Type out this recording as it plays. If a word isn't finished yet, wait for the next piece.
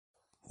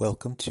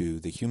Welcome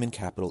to the Human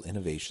Capital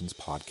Innovations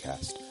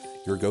Podcast,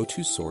 your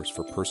go-to source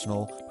for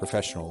personal,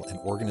 professional, and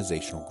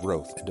organizational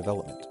growth and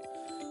development.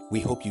 We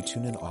hope you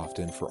tune in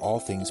often for all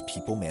things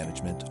people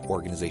management,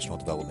 organizational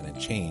development and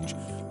change,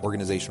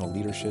 organizational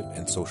leadership,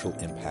 and social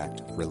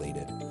impact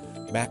related.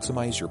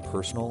 Maximize your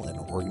personal and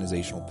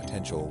organizational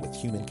potential with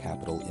Human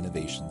Capital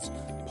Innovations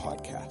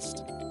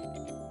Podcast.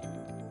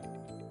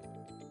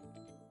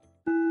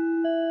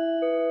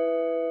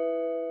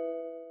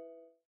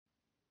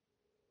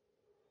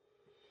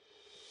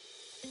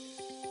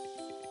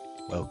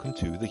 Welcome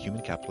to the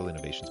Human Capital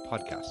Innovations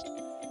Podcast.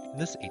 In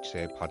this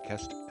HCI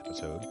podcast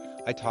episode,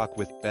 I talk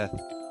with Beth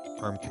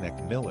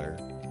Armconnect Miller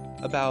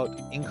about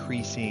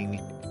increasing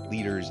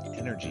leaders'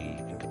 energy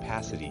and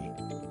capacity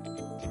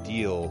to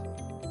deal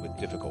with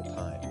difficult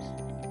times.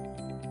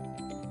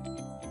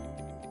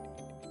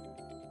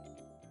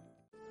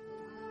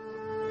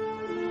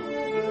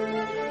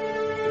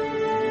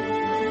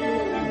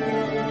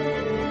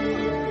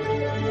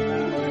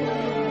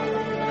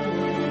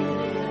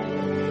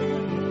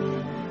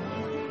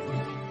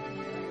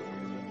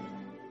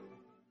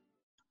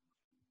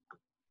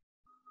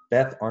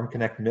 Beth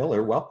Armconnect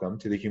Miller, welcome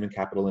to the Human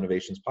Capital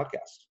Innovations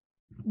Podcast.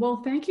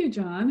 Well, thank you,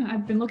 John.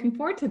 I've been looking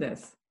forward to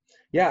this.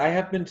 Yeah, I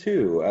have been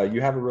too. You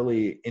have a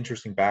really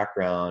interesting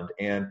background,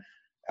 and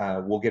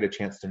we'll get a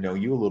chance to know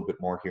you a little bit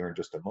more here in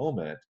just a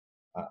moment.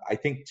 I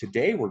think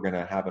today we're going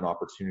to have an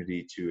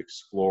opportunity to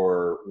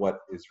explore what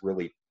is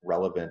really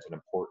relevant and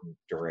important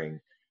during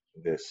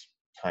this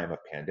time of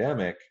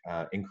pandemic,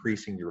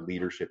 increasing your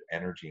leadership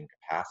energy and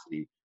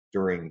capacity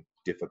during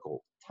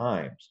difficult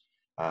times.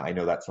 I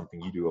know that's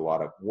something you do a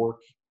lot of work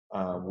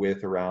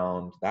with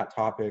around that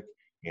topic,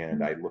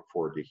 and I look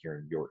forward to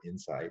hearing your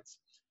insights.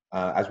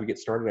 As we get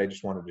started, I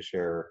just wanted to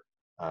share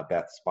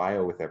Beth's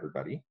bio with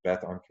everybody.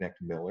 Beth Armconnect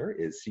Miller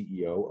is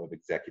CEO of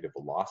Executive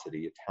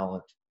Velocity,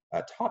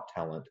 a top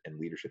talent and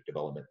leadership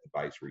development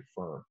advisory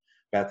firm.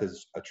 Beth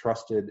is a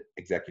trusted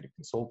executive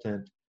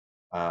consultant,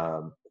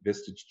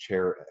 Vistage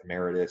Chair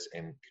Emeritus,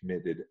 and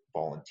committed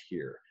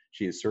volunteer.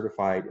 She is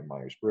certified in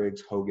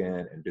Myers-Briggs,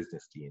 Hogan, and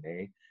Business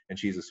DNA, and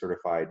she's a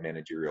certified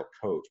managerial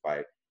coach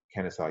by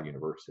Kennesaw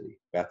University.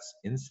 Beth's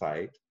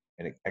insight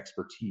and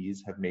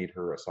expertise have made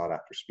her a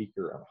sought-after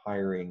speaker on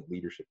hiring,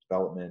 leadership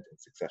development,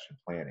 and succession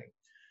planning.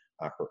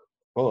 Her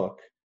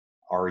book,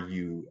 Are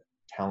You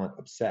Talent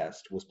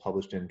Obsessed, was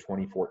published in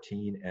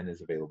 2014 and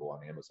is available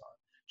on Amazon.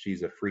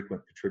 She's a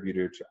frequent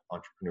contributor to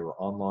Entrepreneur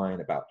Online,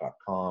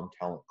 About.com,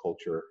 Talent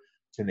Culture,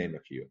 to name a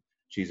few.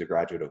 She's a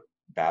graduate of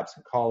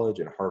Babson College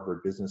and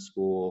Harvard Business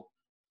School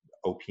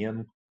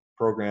OPM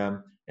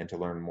program. And to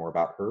learn more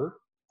about her,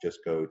 just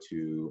go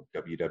to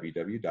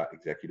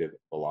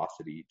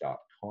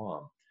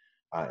www.executivevelocity.com.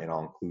 And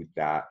I'll include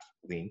that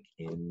link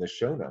in the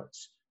show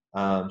notes.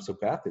 So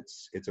Beth,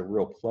 it's a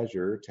real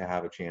pleasure to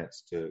have a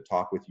chance to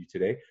talk with you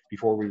today.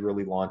 Before we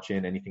really launch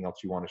in, anything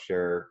else you want to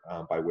share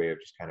by way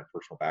of just kind of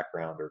personal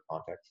background or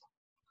context?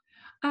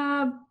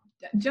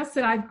 Just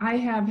that I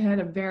have had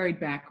a varied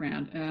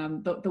background.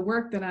 The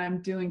work that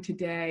I'm doing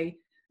today,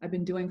 I've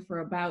been doing for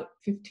about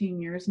 15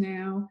 years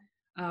now.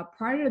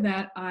 Prior to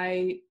that,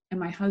 I and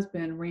my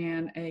husband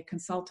ran a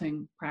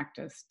consulting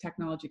practice,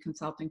 technology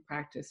consulting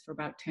practice for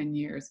about 10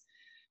 years.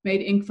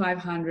 Made Inc.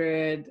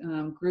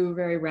 500, grew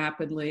very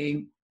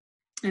rapidly,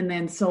 and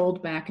then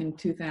sold back in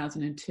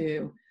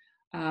 2002.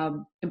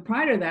 And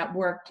prior to that,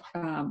 worked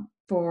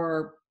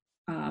for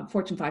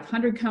Fortune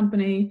 500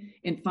 company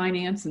in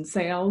finance and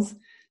sales.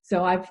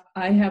 So I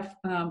have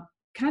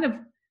kind of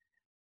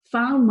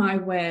found my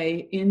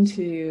way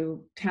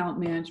into talent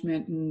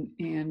management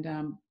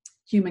and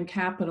human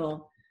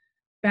capital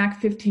back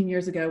 15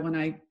 years ago when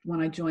I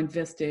joined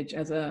Vistage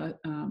as a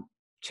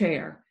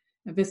chair.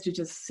 Vistage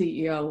is a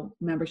CEO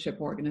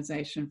membership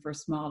organization for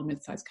small to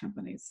mid-sized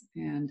companies,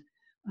 and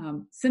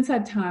since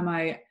that time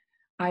I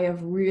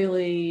have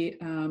really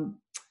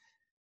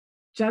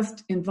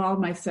just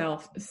involved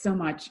myself so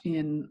much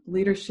in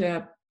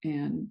leadership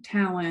and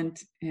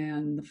talent,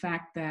 and the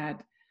fact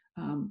that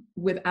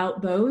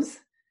without those,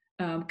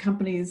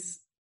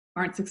 companies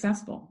aren't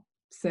successful.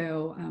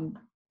 So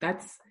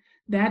that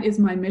is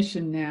my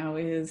mission now,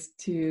 is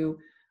to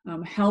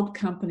help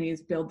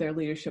companies build their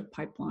leadership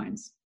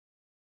pipelines.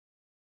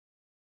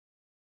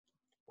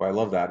 Well, I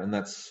love that, and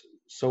that's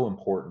so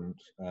important.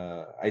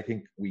 I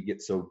think we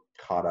get so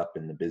caught up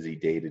in the busy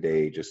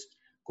day-to-day just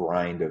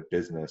grind of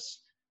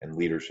business and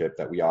leadership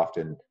that we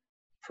often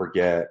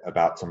forget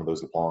about some of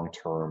those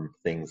long-term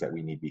things that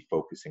we need to be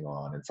focusing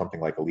on, and something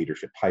like a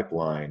leadership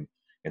pipeline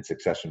and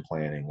succession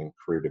planning and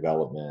career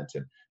development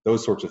and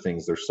those sorts of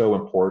things. They're so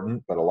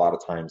important, but a lot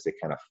of times they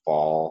kind of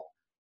fall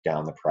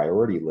down the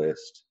priority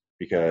list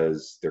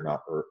because they're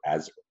not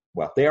as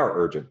well. They are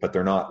urgent, but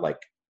they're not like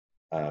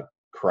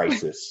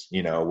crisis,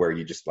 where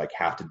you just like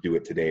have to do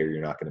it today or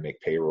you're not going to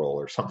make payroll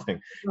or something.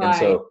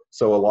 Right. And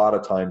so a lot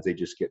of times they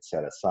just get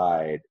set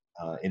aside,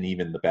 and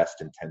even the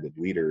best intended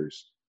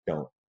leaders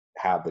don't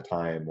have the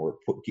time or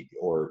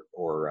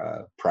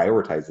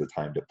prioritize the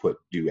time to put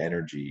due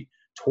energy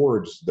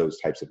towards those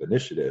types of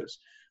initiatives.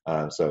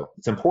 So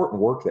it's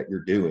important work that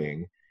you're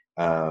doing,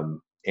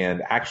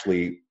 And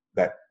actually,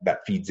 that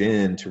feeds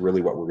into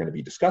really what we're going to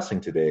be discussing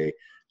today.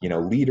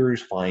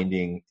 Leaders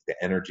finding the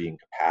energy and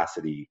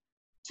capacity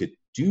to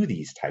do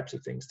these types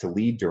of things, to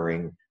lead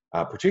during,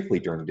 particularly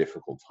during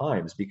difficult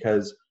times,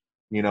 because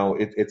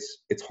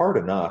it's hard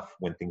enough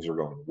when things are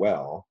going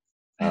well,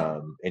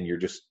 and you're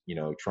just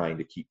trying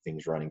to keep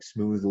things running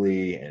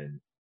smoothly and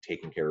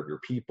taking care of your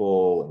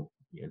people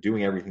and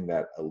doing everything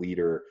that a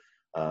leader,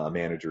 a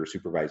manager,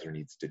 supervisor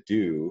needs to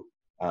do.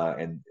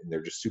 And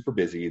they're just super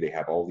busy. They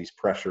have all these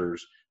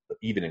pressures,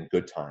 even in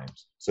good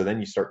times. So then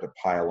you start to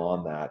pile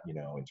on that, in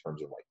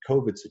terms of like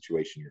COVID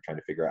situation, you're trying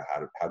to figure out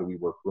how do we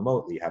work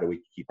remotely? How do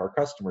we keep our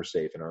customers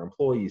safe and our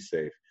employees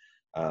safe?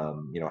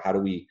 How do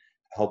we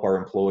help our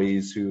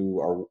employees who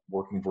are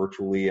working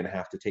virtually and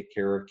have to take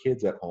care of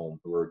kids at home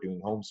who are doing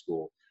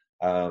homeschool?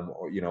 And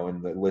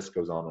the list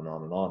goes on and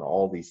on and on,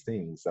 all these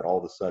things that all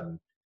of a sudden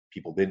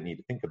people didn't need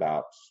to think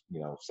about,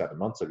 7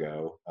 months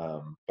ago,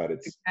 but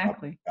it's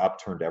exactly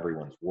upturned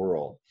everyone's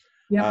world.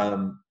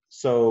 Yep.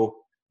 So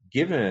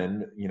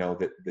given,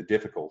 the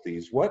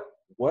difficulties, what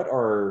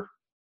are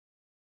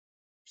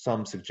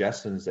some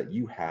suggestions that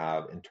you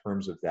have in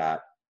terms of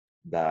that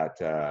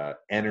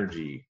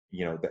energy,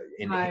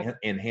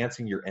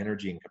 enhancing your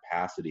energy and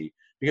capacity,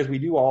 because we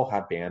do all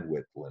have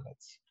bandwidth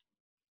limits.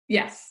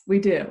 Yes, we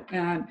do.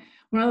 And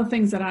one of the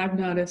things that I've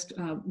noticed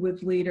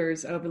with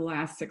leaders over the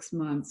last 6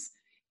 months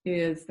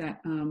is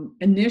that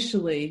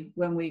initially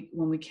when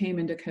we came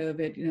into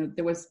COVID,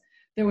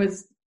 there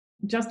was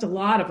just a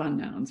lot of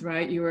unknowns,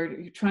 right?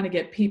 You're trying to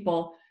get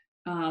people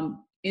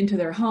into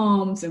their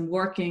homes and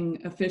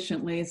working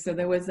efficiently. So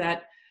there was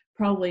that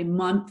probably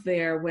month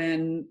there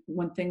when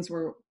things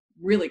were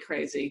really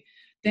crazy.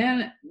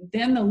 Then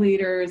the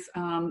leaders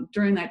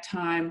during that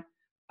time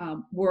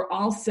were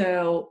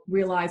also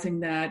realizing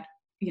that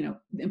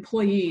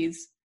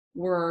employees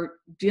were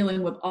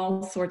dealing with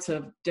all sorts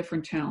of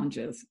different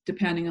challenges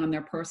depending on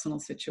their personal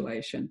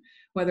situation,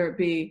 whether it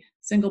be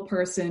single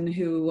person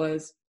who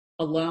was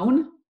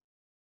alone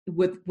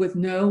with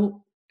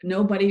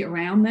nobody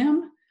around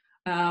them,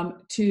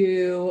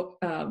 to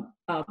a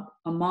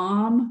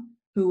mom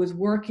who was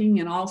working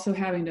and also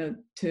having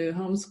to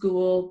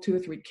homeschool 2 or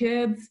 3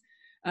 kids,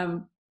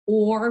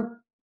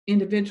 or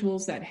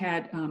individuals that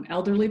had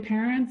elderly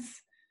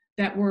parents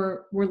that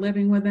were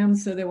living with them.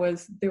 So there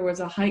was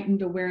a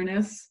heightened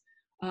awareness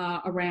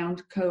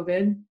around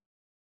COVID,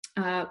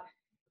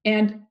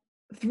 and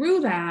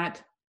through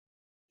that,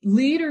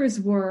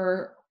 leaders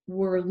were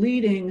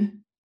leading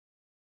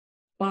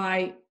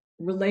by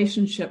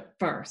relationship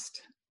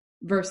first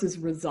versus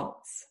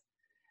results.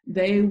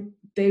 They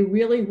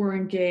really were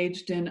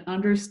engaged in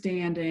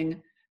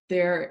understanding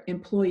their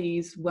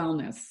employees'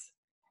 wellness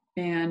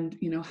and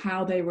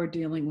how they were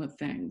dealing with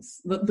things.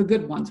 The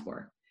good ones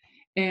were,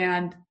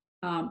 and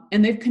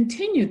they've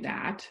continued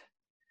that.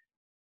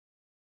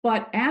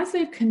 But as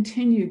they've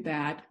continued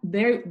that,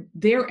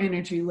 their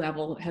energy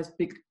level has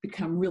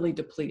become really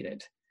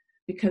depleted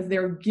because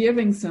they're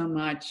giving so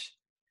much,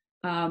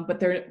 but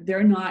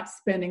they're not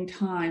spending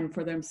time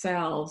for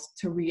themselves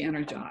to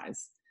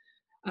re-energize.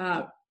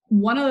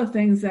 One of the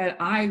things that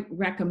I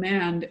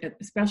recommend,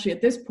 especially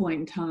at this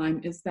point in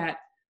time, is that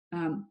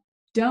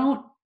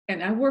don't.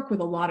 And I work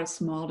with a lot of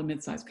small to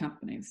mid-sized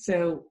companies,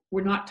 so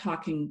we're not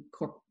talking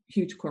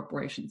huge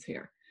corporations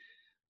here.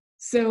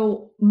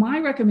 So my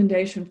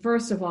recommendation,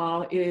 first of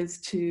all, is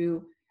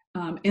to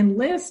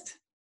enlist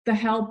the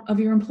help of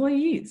your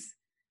employees.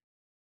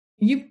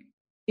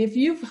 If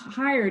you've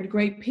hired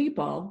great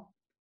people,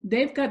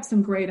 they've got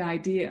some great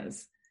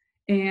ideas,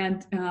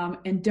 and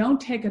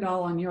don't take it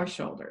all on your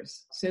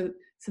shoulders. So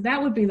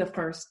that would be the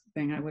first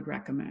thing I would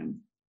recommend.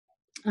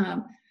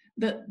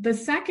 The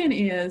second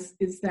is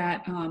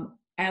that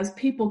as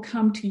people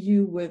come to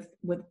you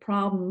with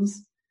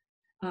problems,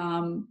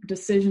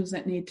 decisions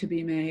that need to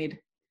be made,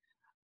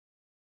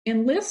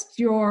 enlist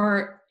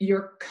your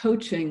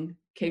coaching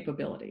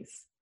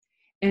capabilities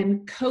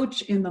and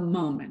coach in the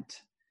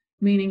moment,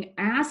 meaning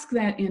ask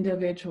that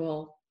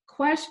individual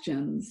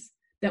questions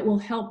that will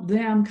help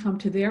them come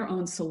to their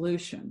own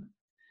solution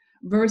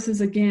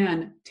versus,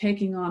 again,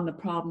 taking on the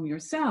problem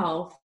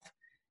yourself.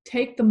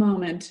 Take the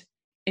moment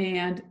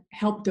and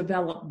help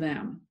develop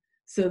them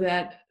so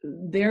that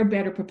they're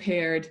better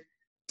prepared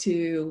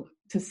to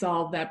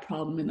solve that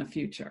problem in the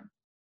future.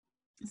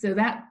 So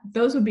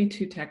those would be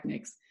 2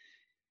 techniques.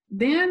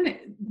 Then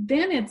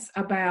it's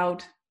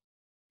about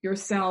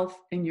yourself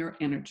and your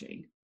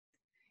energy.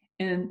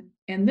 And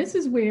this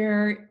is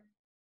where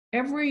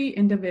every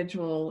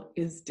individual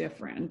is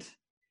different,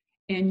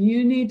 and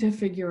you need to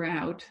figure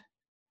out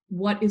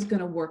what is going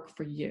to work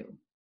for you.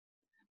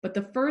 But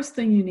the first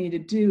thing you need to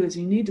do is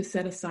you need to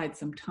set aside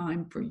some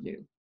time for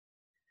you,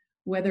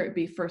 whether it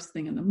be first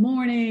thing in the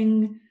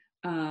morning,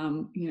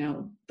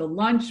 the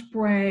lunch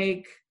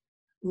break,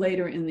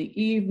 later in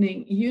the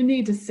evening. You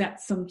need to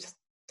set some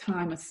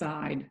time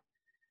aside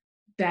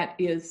that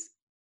is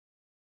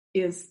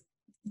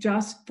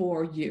just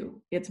for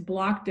you. It's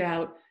blocked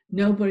out.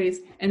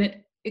 And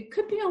it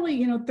could be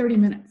only 30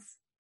 minutes,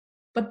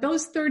 but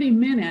those 30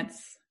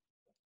 minutes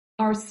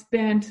are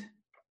spent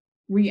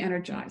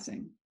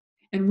re-energizing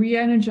and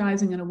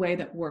re-energizing in a way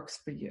that works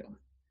for you.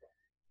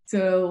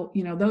 So,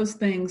 those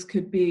things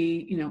could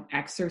be,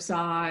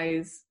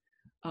 exercise,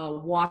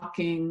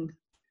 walking,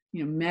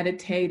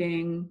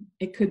 meditating.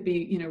 It could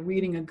be,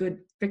 reading a good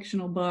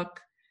fictional book.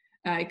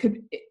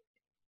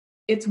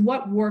 It's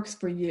what works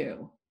for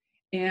you.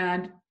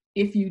 And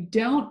if you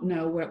don't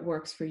know what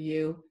works for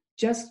you,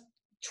 just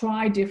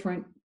try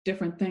different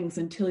things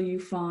until you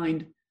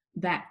find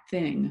that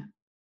thing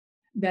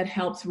that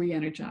helps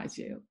re-energize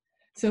you.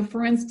 So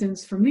for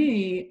instance, for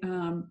me,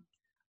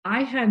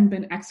 I hadn't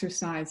been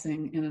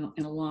exercising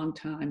in a long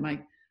time.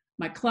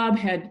 My club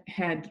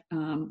had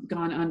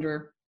gone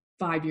under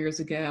 5 years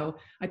ago.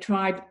 I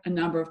tried a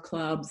number of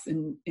clubs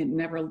and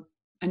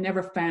I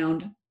never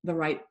found the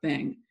right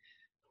thing.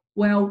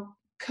 Well,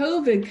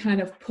 COVID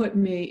kind of put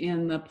me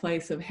in the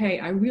place of, hey,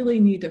 I really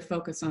need to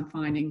focus on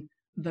finding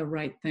the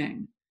right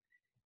thing.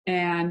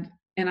 And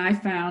I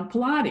found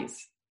Pilates.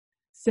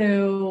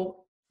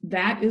 So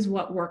that is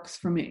what works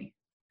for me.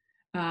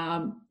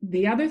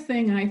 The other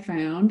thing I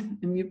found,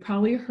 and you've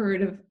probably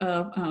heard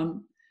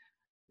of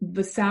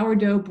the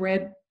sourdough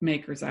bread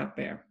makers out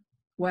there.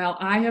 Well,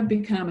 I have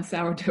become a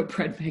sourdough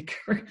bread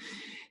maker.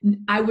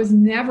 I was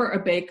never a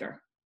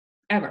baker,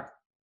 ever.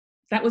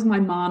 That was my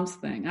mom's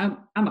thing.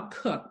 I'm a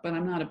cook, but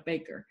I'm not a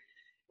baker.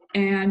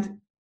 And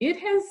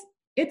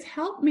it's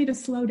helped me to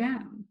slow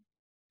down,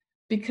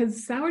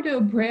 because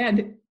sourdough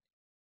bread,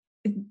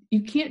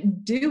 you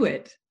can't do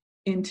it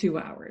in 2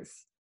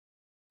 hours.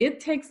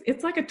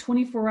 It's like a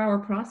 24-hour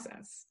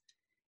process.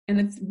 And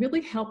it's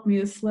really helped me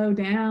to slow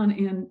down.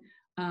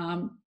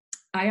 And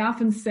I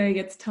often say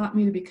it's taught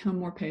me to become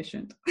more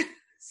patient.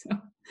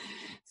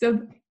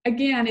 So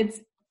again,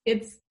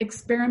 it's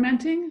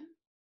experimenting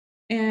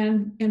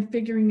and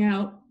figuring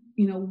out,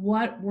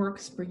 what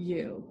works for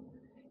you,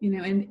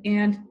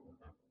 and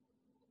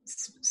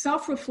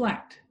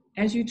self-reflect.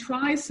 As you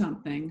try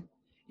something,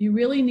 you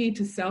really need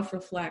to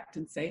self-reflect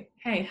and say,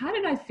 hey, how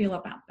did I feel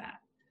about that?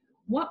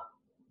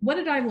 What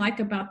did I like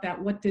about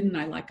that? What didn't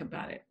I like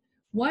about it?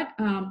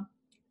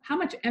 How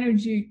much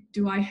energy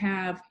do I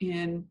have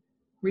in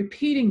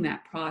repeating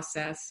that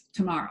process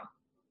tomorrow?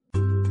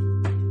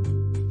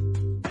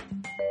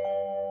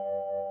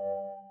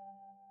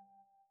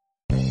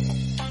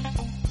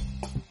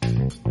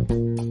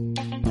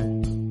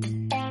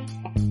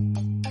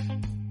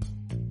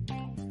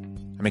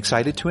 I'm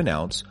excited to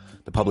announce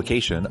the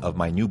publication of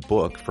my new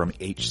book from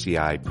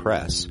HCI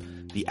Press,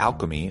 The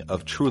Alchemy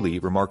of Truly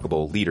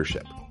Remarkable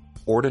Leadership: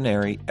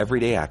 Ordinary,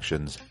 Everyday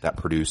Actions that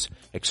Produce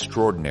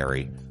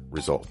Extraordinary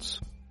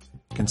Results.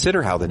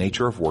 Consider how the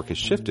nature of work has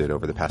shifted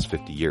over the past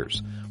 50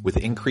 years. With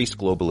increased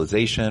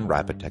globalization,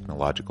 rapid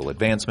technological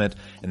advancement,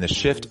 and the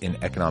shift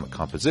in economic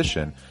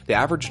composition, the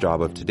average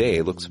job of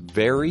today looks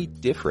very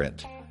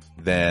different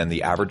than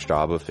the average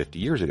job of 50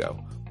 years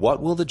ago.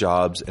 What will the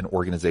jobs and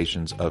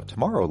organizations of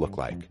tomorrow look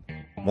like?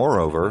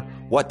 Moreover,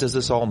 what does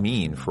this all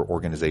mean for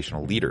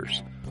organizational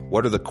leaders?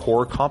 What are the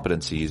core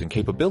competencies and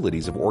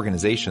capabilities of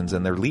organizations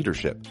and their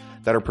leadership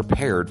that are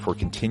prepared for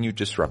continued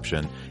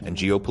disruption and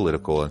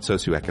geopolitical and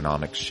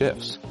socioeconomic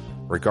shifts?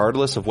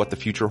 Regardless of what the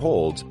future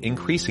holds,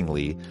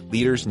 increasingly,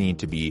 leaders need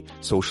to be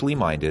socially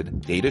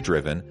minded,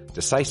 data-driven,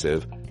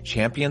 decisive,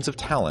 champions of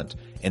talent,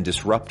 and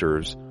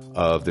disruptors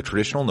of the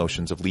traditional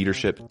notions of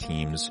leadership,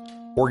 teams,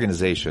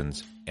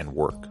 organizations, and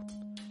work.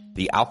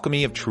 The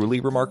Alchemy of Truly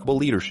Remarkable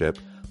Leadership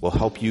will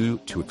help you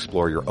to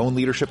explore your own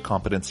leadership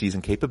competencies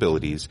and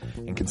capabilities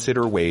and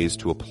consider ways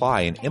to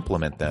apply and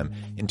implement them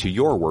into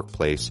your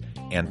workplace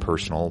and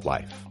personal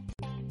life.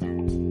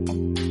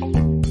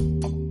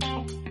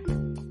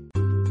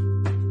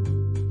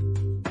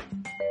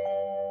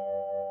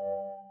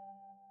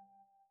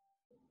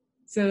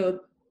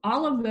 So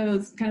all of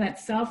those, kind of that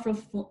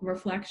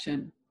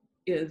self-reflection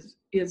is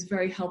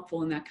very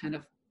helpful in that kind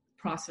of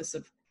process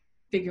of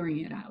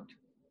figuring it out.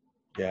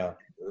 Yeah,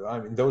 I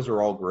mean, those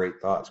are all great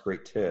thoughts,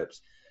 great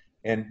tips.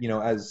 And,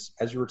 as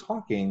you were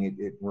talking,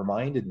 it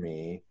reminded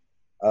me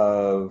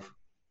of,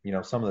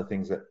 some of the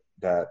things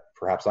that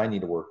perhaps I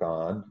need to work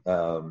on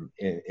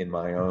in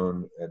my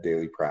own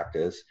daily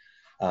practice.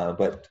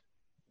 But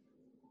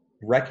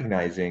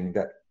recognizing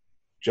that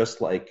just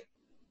like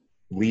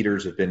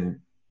leaders have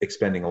been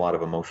expending a lot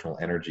of emotional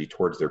energy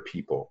towards their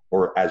people,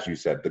 or as you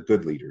said, the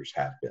good leaders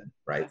have been,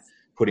 right? Yes.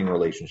 Putting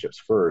relationships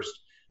first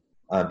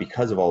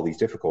because of all these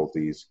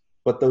difficulties.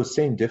 But those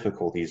same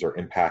difficulties are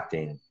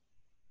impacting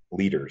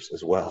leaders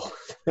as well.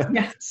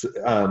 Yeah.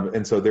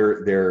 And so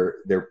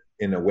they're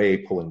in a way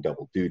pulling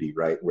double duty,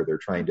 right? Where they're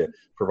trying to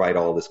provide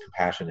all this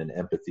compassion and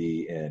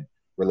empathy and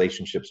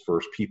relationships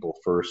first, people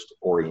first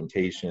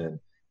orientation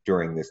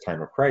during this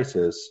time of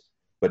crisis,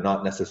 but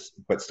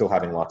but still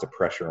having lots of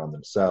pressure on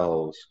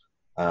themselves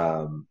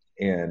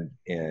and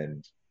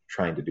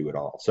trying to do it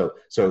all. So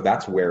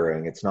that's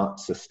wearing. It's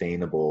not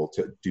sustainable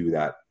to do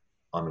that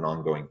on an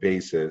ongoing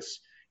basis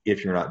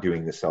if you're not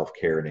doing the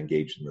self-care and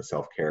engaged in the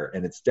self-care.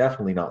 And it's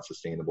definitely not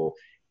sustainable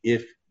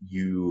if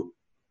you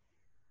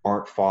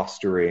aren't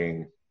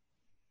fostering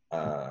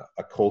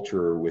a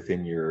culture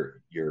within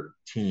your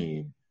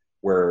team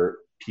where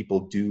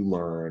people do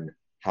learn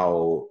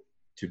how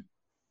to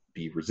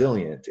be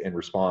resilient and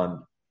respond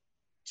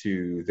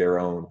to their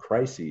own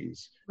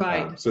crises.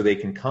 Right. So they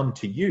can come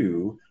to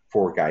you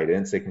for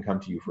guidance, they can come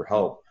to you for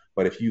help.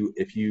 But if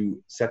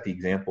you set the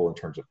example in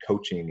terms of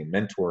coaching and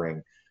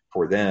mentoring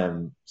for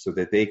them so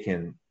that they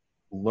can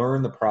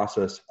learn the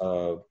process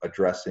of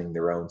addressing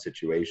their own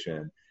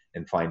situation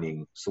and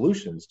finding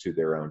solutions to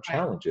their own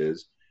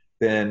challenges,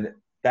 then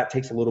that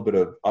takes a little bit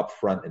of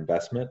upfront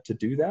investment to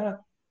do that.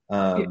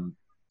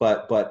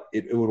 But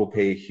it will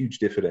pay huge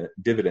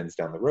dividends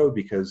down the road,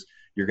 because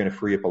you're going to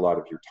free up a lot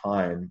of your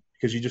time,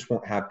 because you just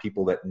won't have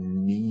people that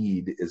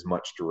need as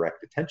much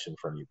direct attention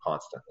from you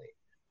constantly.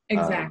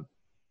 Exactly.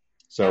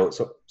 So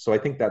I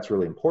think that's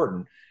really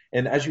important.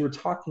 And as you were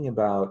talking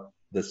about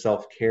the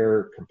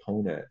self-care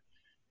component,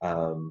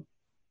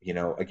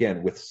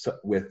 again,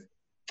 with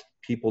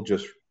people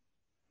just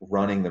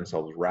running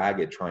themselves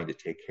ragged, trying to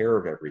take care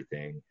of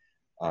everything,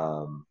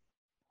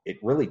 it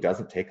really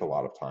doesn't take a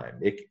lot of time.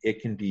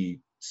 It can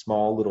be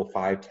small little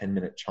 5-10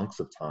 minute chunks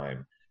of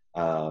time,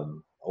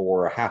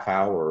 or a half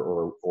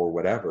hour or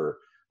whatever.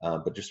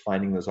 But just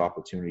finding those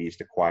opportunities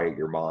to quiet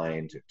your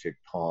mind, to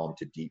calm,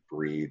 to deep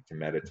breathe, to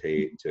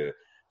meditate, to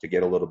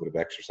get a little bit of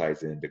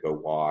exercise in, to go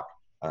walk.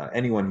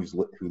 Anyone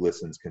who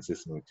listens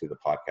consistently to the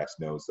podcast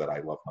knows that I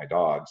love my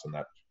dogs and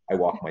that I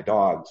walk my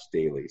dogs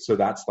daily. So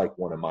that's like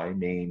one of my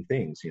main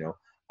things.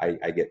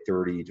 I get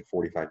 30 to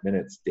 45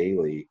 minutes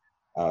daily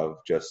of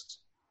just,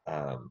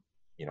 I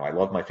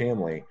love my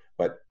family,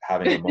 but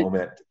having a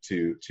moment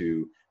to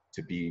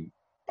be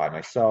by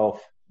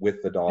myself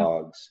with the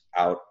dogs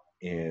out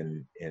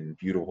in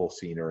beautiful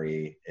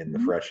scenery, in the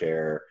fresh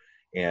air,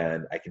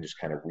 and I can just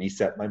kind of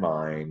reset my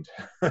mind.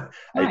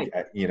 Right.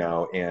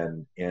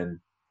 And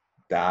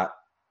that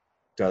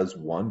does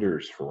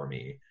wonders for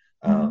me.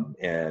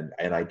 And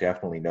I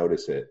definitely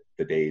notice it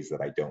the days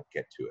that I don't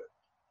get to it.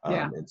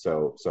 And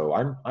so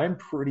I'm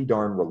pretty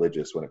darn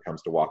religious when it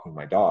comes to walking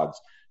my dogs,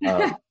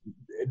 in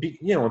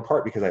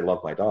part because I love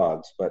my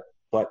dogs, but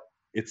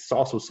it's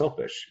also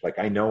selfish. Like,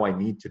 I know I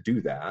need to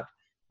do that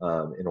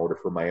in order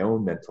for my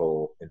own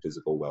mental and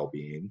physical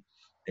well-being.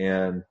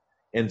 And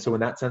so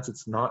in that sense,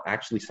 it's not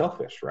actually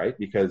selfish, right?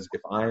 Because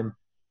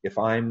if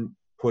I'm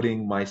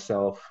putting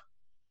myself,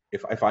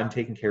 if I'm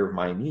taking care of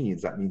my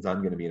needs, that means I'm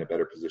going to be in a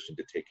better position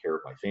to take care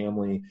of my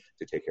family,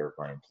 to take care of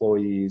my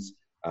employees,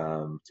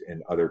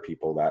 and other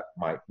people that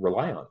might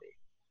rely on me.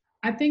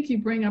 I think you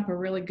bring up a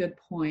really good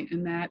point,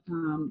 in that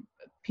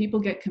people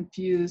get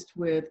confused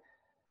with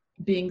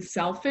being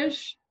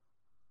selfish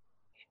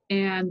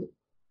and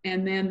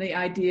then the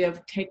idea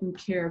of taking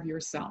care of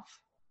yourself.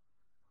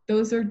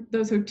 Those are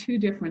two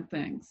different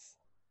things.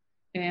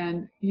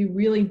 And you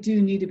really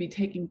do need to be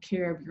taking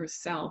care of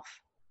yourself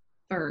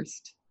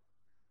first,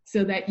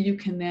 so that you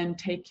can then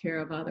take care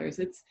of others.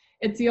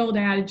 It's the old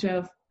adage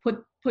of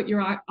put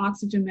your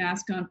oxygen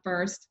mask on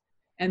first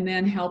and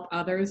then help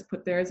others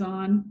put theirs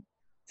on.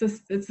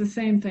 It's the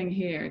same thing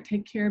here.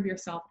 Take care of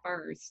yourself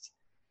first,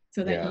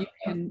 so that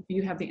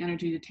you have the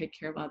energy to take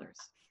care of others.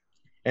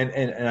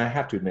 And I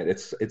have to admit,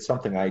 it's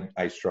something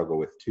I struggle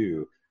with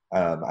too.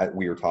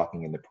 We were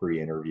talking in the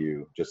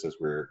pre-interview, just as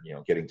we're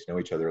getting to know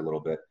each other a little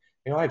bit.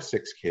 I have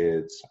 6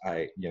 kids.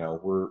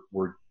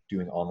 We're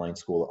doing online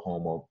school at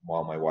home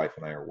while my wife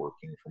and I are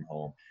working from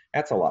home.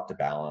 That's a lot to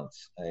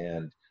balance.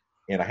 And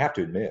I have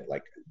to admit,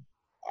 like,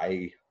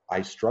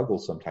 I struggle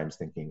sometimes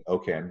thinking,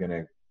 okay, I'm going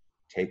to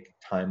take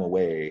time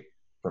away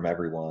from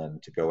everyone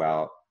to go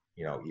out,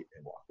 eat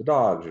and walk the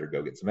dogs, or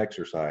go get some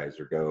exercise,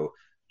 or go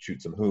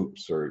shoot some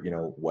hoops, or,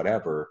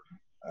 whatever.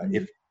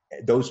 If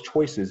those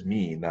choices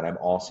mean that I'm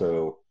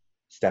also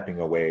stepping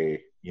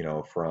away,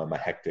 from a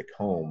hectic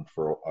home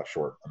for a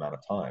short amount of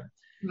time.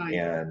 Right.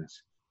 And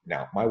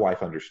now my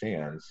wife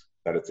understands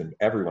that it's in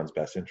everyone's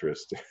best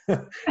interest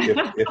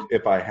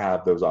if I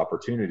have those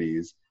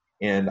opportunities,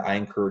 and I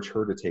encourage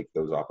her to take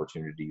those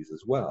opportunities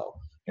as well.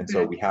 And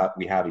so we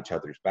have each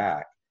other's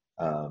back.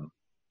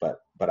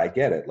 But I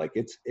get it. Like,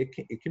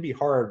 it can be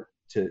hard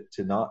to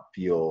not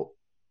feel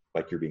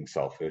like you're being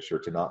selfish, or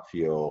to not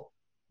feel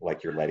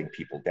like you're letting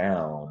people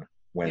down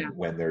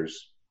when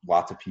there's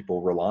lots of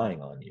people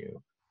relying on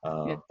you.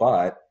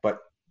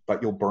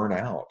 But you'll burn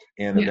out,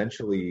 and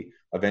eventually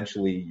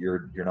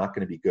you're not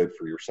going to be good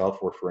for yourself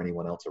or for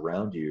anyone else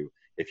around you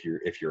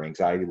if your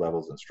anxiety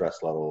levels and stress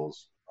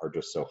levels are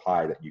just so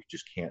high that you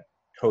just can't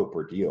cope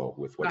or deal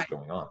with what's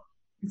going on.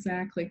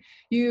 Exactly.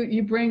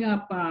 You bring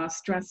up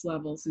stress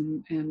levels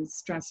and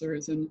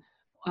stressors, and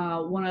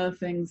one of the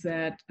things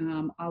that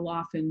I'll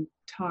often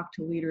talk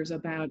to leaders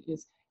about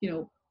is,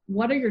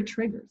 what are your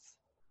triggers?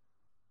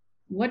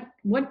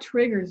 What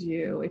triggers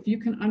you? If you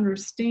can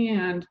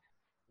understand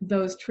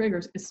those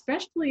triggers,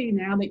 especially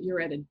now that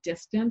you're at a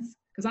distance,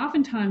 because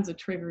oftentimes a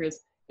trigger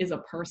is a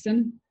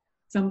person,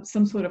 some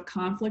sort of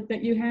conflict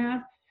that you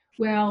have.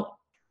 Well,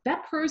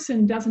 that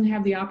person doesn't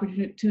have the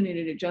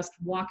opportunity to just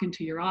walk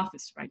into your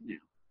office right now.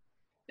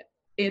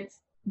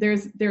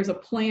 There's a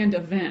planned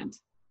event.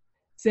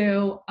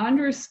 So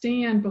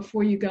understand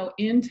before you go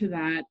into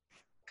that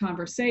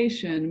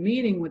conversation,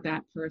 meeting with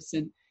that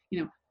person,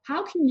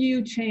 how can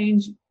you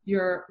change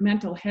your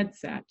mental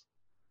headset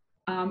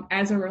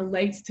as it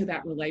relates to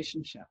that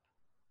relationship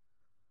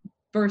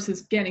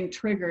versus getting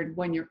triggered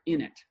when you're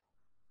in it.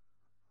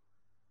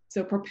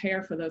 So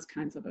prepare for those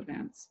kinds of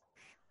events.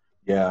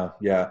 Yeah.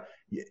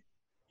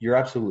 You're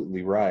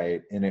absolutely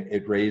right. And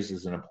it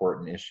raises an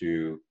important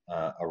issue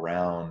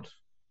around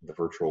the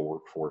virtual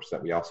workforce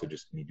that we also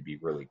just need to be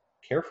really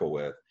careful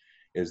with,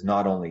 is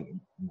not only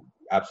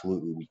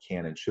absolutely we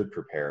can and should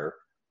prepare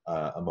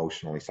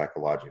emotionally,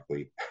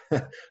 psychologically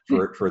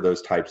for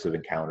those types of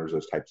encounters,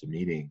 those types of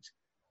meetings.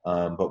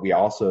 But we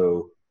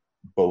also,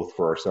 both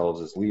for ourselves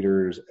as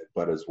leaders,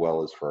 but as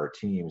well as for our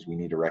teams, we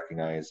need to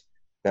recognize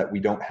that we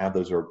don't have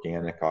those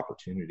organic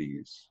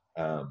opportunities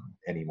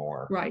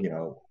anymore, right.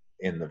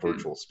 In the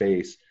virtual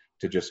space,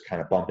 to just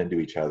kind of bump into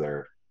each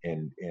other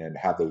and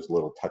have those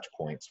little touch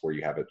points where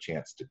you have a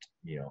chance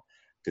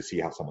to see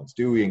how someone's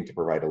doing, to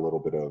provide a little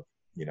bit of,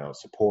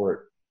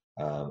 support,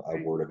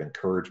 a word of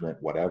encouragement,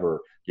 whatever.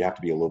 You have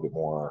to be a little bit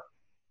more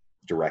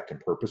direct and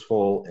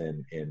purposeful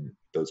in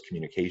those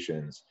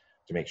communications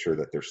to make sure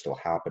that they're still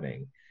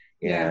happening.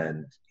 Yeah.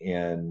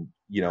 And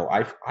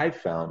I've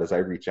found, as I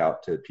reach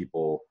out to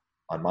people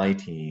on my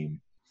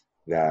team,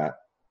 that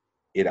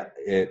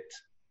it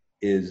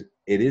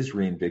is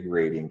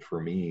reinvigorating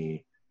for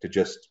me to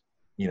just,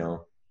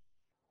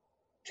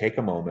 take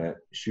a moment,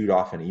 shoot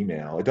off an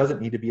email. It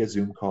doesn't need to be a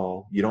Zoom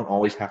call. You don't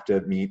always have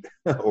to meet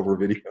over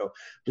video,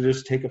 but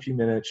just take a few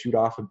minutes, shoot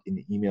off an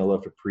email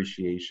of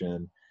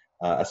appreciation,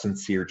 a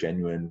sincere,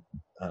 genuine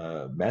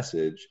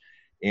message,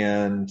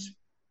 and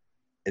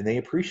they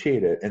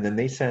appreciate it. And then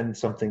they send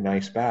something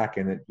nice back,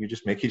 and you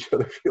just make each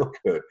other feel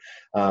good.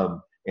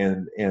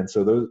 And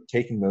so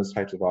taking those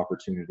types of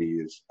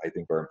opportunities, I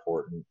think, are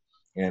important.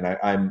 And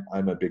I'm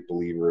a big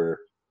believer,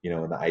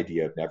 in the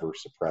idea of never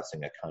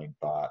suppressing a kind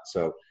thought.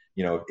 So,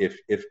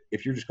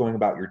 if you're just going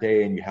about your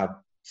day and you have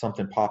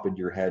something pop into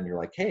your head and you're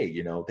like, hey,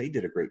 they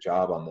did a great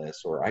job on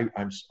this, or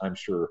I'm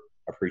sure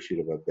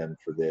appreciative of them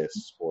for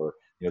this, or,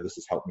 this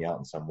has helped me out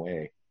in some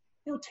way,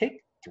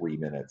 take 3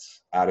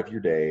 minutes out of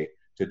your day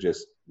to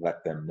just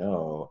let them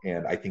know.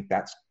 And I think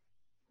that's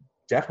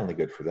definitely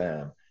good for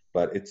them,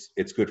 but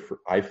it's good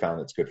I've found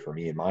it's good for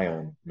me and my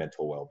own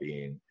mental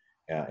well-being,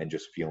 and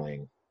just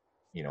feeling,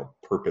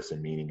 purpose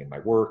and meaning in my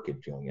work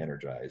and feeling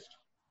energized.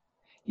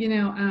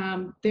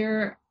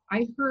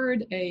 I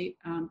heard a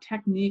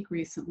technique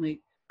recently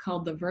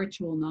called the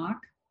virtual knock,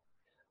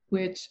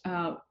 which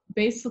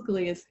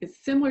basically is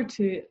similar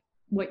to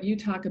what you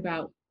talk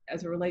about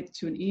as it relates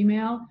to an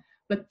email,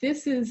 but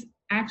this is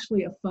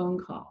actually a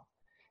phone call.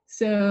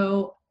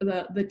 So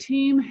the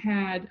team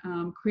had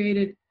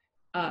created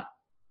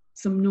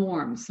some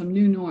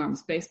new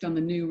norms based on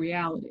the new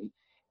reality.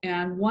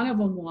 And one of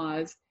them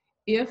was,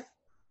 if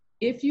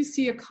you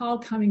see a call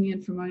coming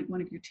in from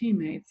one of your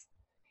teammates,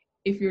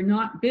 if you're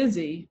not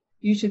busy,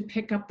 you should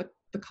pick up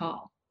the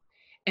call.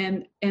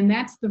 And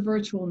that's the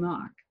virtual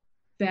knock,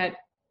 that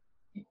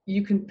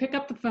you can pick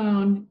up the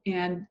phone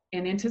and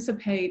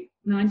anticipate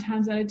 9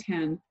 times out of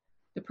 10,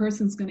 the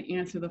person's going to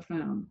answer the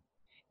phone.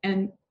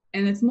 And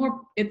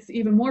it's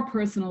even more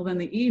personal than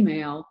the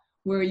email,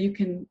 where you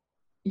can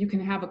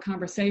have a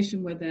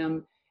conversation with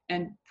them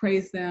and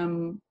praise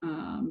them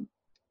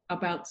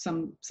about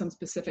some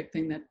specific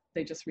thing that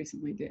they just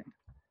recently did.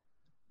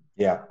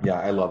 Yeah,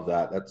 I love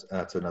that.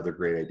 That's another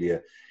great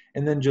idea.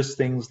 And then just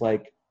things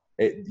like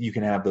you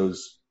can have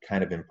those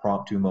kind of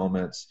impromptu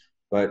moments,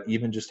 but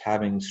even just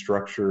having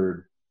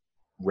structured,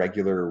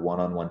 regular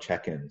one-on-one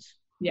check-ins.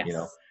 Yes.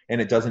 And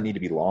it doesn't need to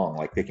be long.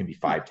 Like, they can be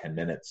 5-10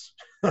 minutes.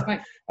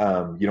 Right.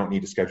 You don't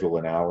need to schedule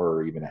an hour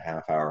or even a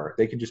half hour.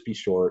 They can just be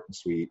short and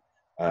sweet.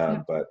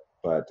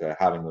 But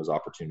having those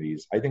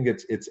opportunities, I think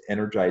it's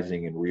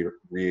energizing and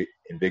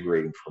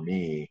reinvigorating for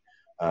me.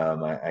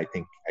 I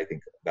think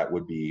that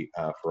would be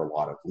for a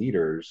lot of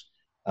leaders.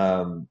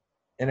 And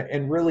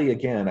really,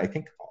 again, I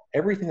think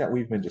everything that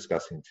we've been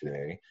discussing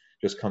today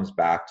just comes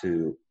back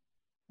to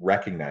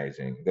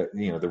recognizing that,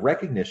 the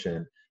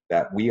recognition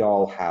that we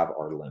all have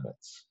our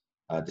limits,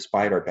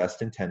 despite our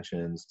best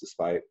intentions,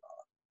 despite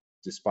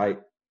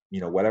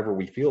whatever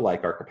we feel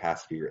like our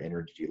capacity or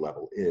energy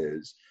level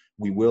is,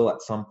 we will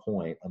at some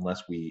point,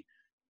 unless we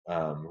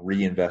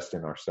reinvest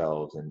in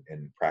ourselves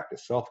and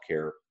practice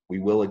self-care, we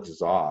will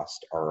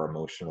exhaust our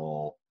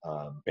emotional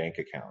bank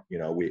account.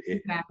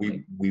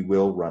 Exactly. We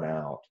will run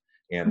out,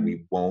 and Mm-hmm.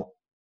 we won't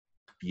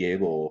be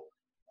able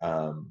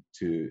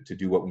to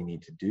do what we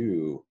need to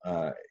do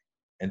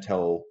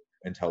until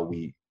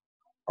we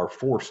are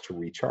forced to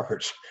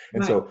recharge.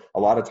 And Right. So a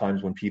lot of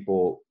times when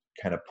people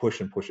kind of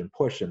push and push and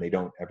push, and they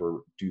don't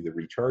ever do the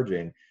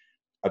recharging,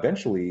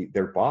 eventually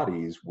their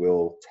bodies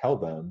will tell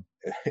them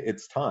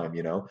it's time,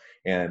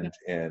 and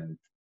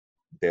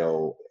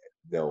they'll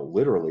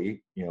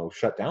literally,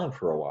 shut down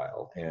for a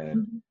while.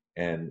 And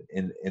Mm-hmm.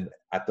 and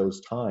at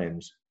those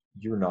times,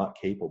 you're not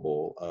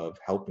capable of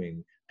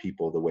helping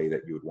people the way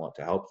that you would want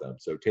to help them.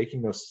 So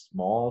taking those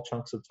small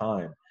chunks of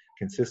time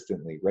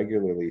consistently,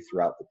 regularly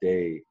throughout the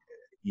day,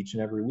 each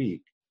and every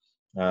week,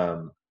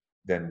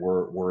 then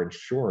we're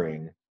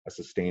ensuring a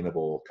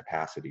sustainable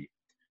capacity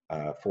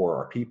for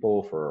our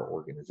people, for our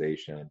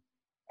organization,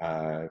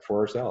 for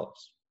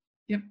ourselves.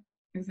 Yep,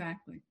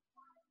 exactly.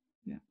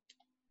 Yeah.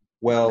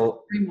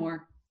 Well, Three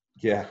more.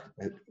 Yeah,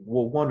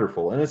 well,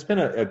 wonderful. And it's been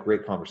a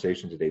great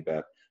conversation today,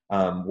 Beth.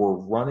 We're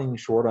running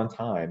short on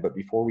time, but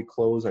before we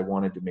close, I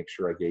wanted to make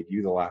sure I gave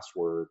you the last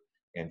word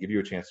and give you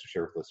a chance to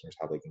share with listeners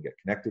how they can get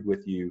connected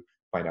with you,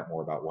 find out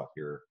more about what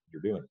you're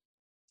doing.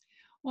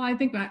 Well, I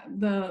think that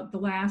the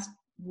last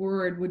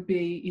word would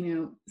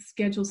be,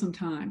 schedule some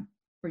time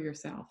for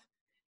yourself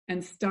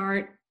and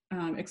start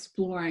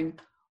exploring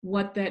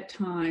what that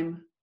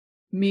time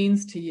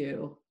means to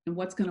you and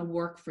what's going to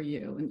work for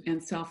you,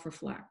 and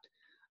self-reflect.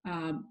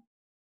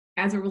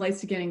 As it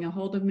relates to getting a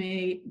hold of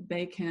me,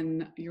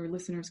 your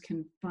listeners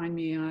can find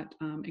me at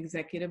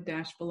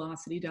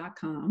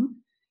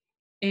executive-velocity.com.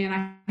 And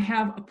I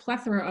have a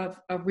plethora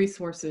of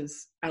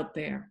resources out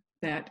there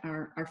that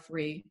are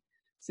free.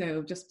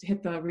 So just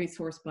hit the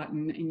resource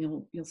button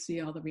and you'll see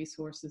all the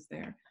resources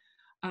there.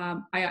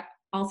 I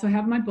also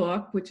have my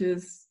book, which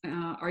is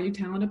Are You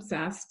Talent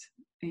Obsessed?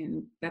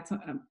 And that's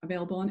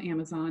available on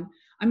Amazon.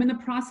 I'm in the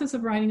process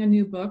of writing a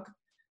new book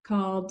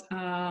called,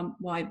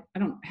 I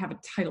don't have a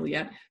title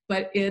yet,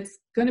 but it's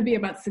going to be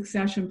about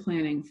succession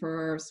planning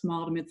for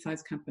small to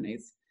mid-sized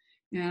companies.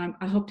 And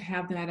I hope to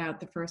have that out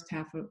the first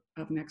half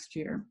of next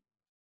year.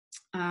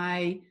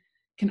 I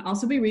can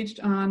also be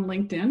reached on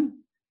LinkedIn,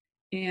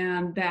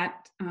 and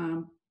that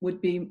would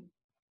be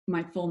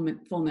my full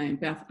name,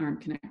 Beth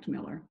Armknecht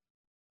Miller.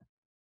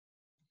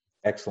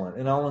 Excellent.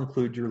 And I'll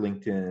include your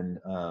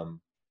LinkedIn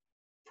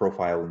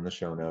profile in the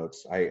show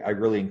notes. I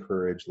really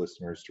encourage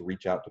listeners to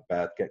reach out to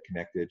Beth, get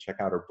connected, check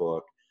out her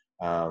book,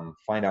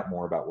 find out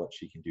more about what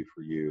she can do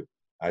for you.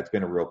 It's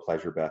been a real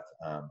pleasure, Beth,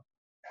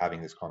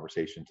 having this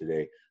conversation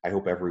today. I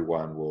hope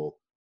everyone will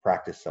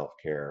practice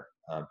self-care,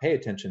 pay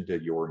attention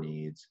to your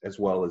needs as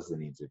well as the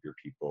needs of your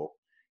people.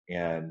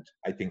 And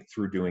I think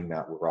through doing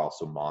that, we're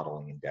also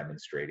modeling and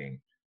demonstrating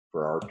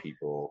for our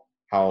people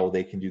how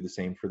they can do the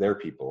same for their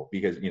people.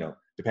 Because,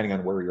 depending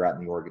on where you're at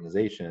in the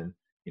organization,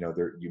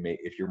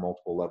 if you're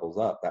multiple levels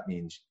up, that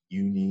means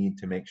you need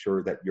to make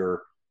sure that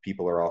your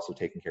people are also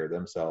taking care of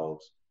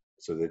themselves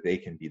so that they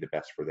can be the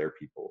best for their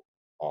people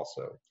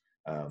also.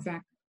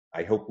 Exactly.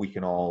 I hope we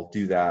can all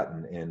do that.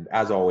 And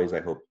as always,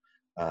 I hope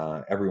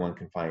everyone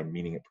can find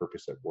meaning and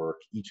purpose at work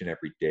each and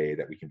every day,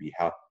 that we can be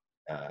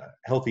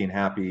healthy and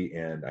happy.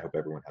 And I hope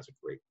everyone has a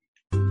great week.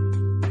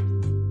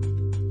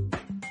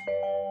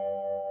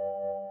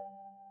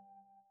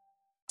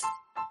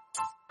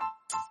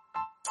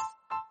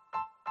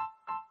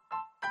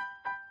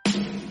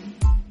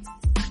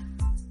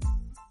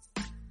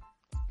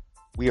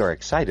 We are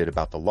excited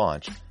about the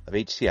launch of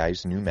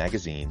HCI's new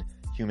magazine,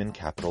 Human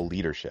Capital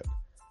Leadership.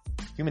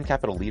 Human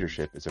Capital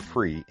Leadership is a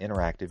free,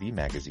 interactive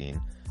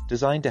e-magazine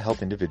designed to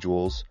help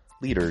individuals,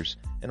 leaders,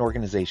 and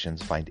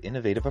organizations find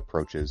innovative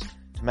approaches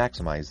to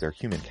maximize their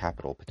human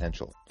capital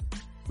potential.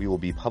 We will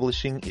be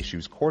publishing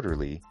issues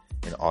quarterly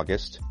in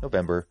August,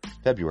 November,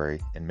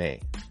 February, and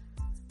May.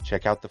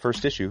 Check out the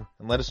first issue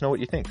and let us know what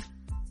you think.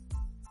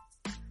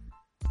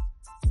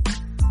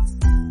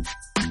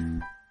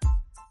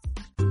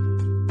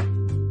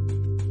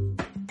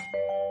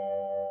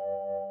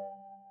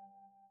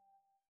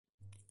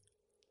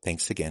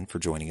 Thanks again for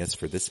joining us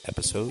for this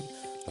episode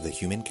of the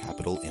Human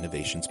Capital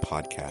Innovations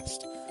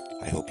Podcast.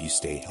 I hope you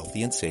stay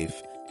healthy and safe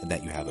and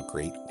that you have a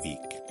great week.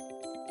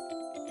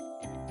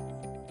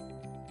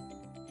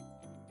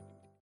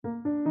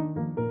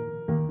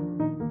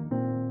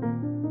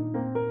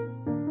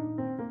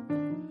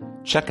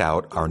 Check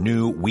out our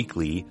new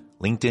weekly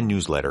LinkedIn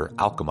newsletter,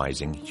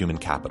 Alchemizing Human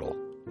Capital,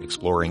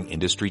 exploring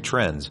industry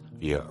trends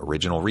via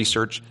original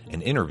research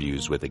and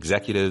interviews with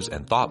executives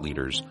and thought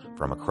leaders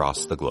from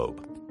across the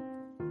globe.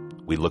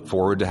 We look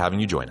forward to having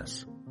you join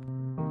us.